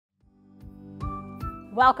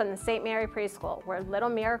Welcome to Saint Mary Preschool, where little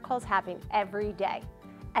miracles happen every day.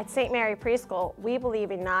 At Saint Mary Preschool, we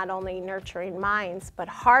believe in not only nurturing minds, but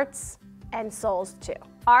hearts and souls too.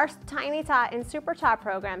 Our Tiny Tot and Super Tot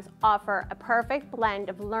programs offer a perfect blend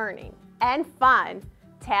of learning and fun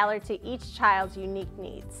tailored to each child's unique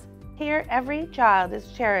needs. Here, every child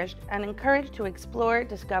is cherished and encouraged to explore,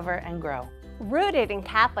 discover, and grow. Rooted in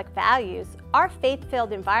Catholic values, our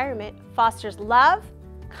faith-filled environment fosters love,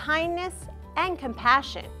 kindness, and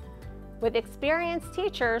compassion. With experienced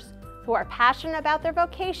teachers who are passionate about their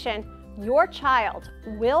vocation, your child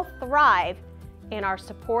will thrive in our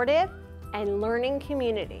supportive and learning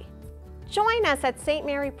community. Join us at Saint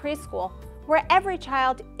Mary Preschool, where every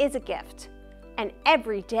child is a gift and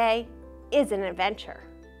every day is an adventure.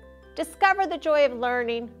 Discover the joy of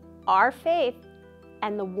learning, our faith,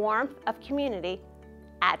 and the warmth of community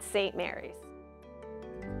at Saint Mary's.